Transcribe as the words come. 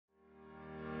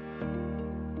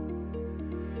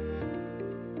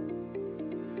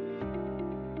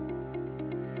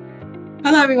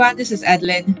Hello everyone, this is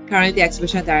Adeline, currently the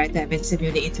Exhibition Director at Minister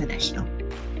Munich International.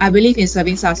 I believe in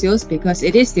serving SACEOS because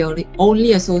it is the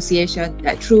only association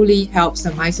that truly helps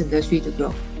the MICE industry to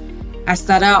grow. I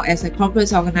started out as a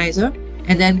conference organizer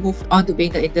and then moved on to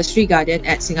being the industry guardian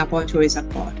at Singapore Tourism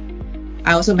Board.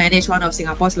 I also managed one of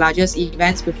Singapore's largest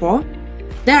events before.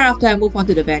 Thereafter, I moved on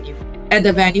to the venue. At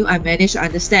the venue, I managed to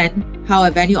understand how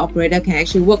a venue operator can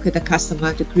actually work with the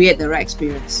customer to create the right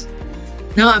experience.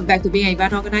 Now I'm back to being an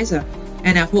event organizer,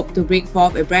 and I hope to bring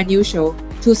forth a brand new show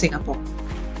to Singapore.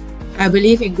 I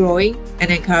believe in growing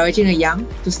and encouraging the young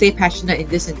to stay passionate in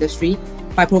this industry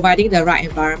by providing the right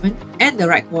environment and the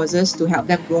right causes to help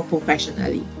them grow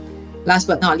professionally. Last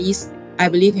but not least, I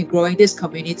believe in growing this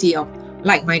community of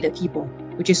like-minded people,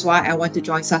 which is why I want to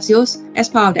join SACEOS as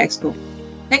part of the Expo.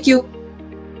 Thank you.